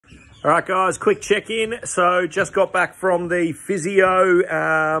All right, guys, quick check-in. So just got back from the physio,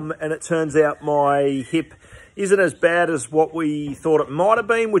 and it turns out my hip isn't as bad as what we thought it might have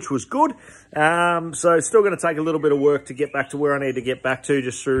been, which was good. So still going to take a little bit of work to get back to where I need to get back to,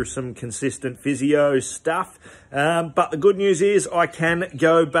 just through some consistent physio stuff. But the good news is I can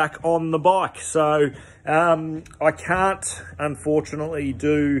go back on the bike. So I can't, unfortunately,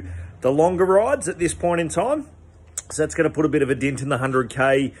 do the longer rides at this point in time. So that's going to put a bit of a dent in the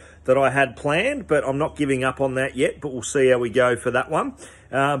 100K that I had planned, but I'm not giving up on that yet, but we'll see how we go for that one.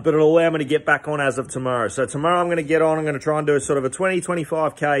 But it'll allow me to get back on as of tomorrow. So tomorrow I'm going to get on, I'm going to try and do a sort of a 20,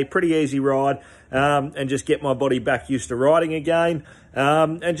 25K, pretty easy ride, and just get my body back used to riding again,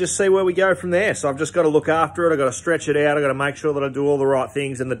 and just see where we go from there. So I've just got to look after it. I've got to stretch it out. I've got to make sure that I do all the right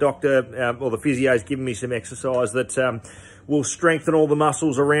things, and the doctor, or the physio's giving me some exercise that will strengthen all the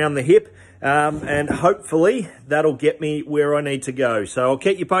muscles around the hip. And hopefully that'll get me where I need to go. So I'll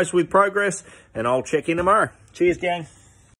keep you posted with progress, and I'll check in tomorrow. Cheers, gang.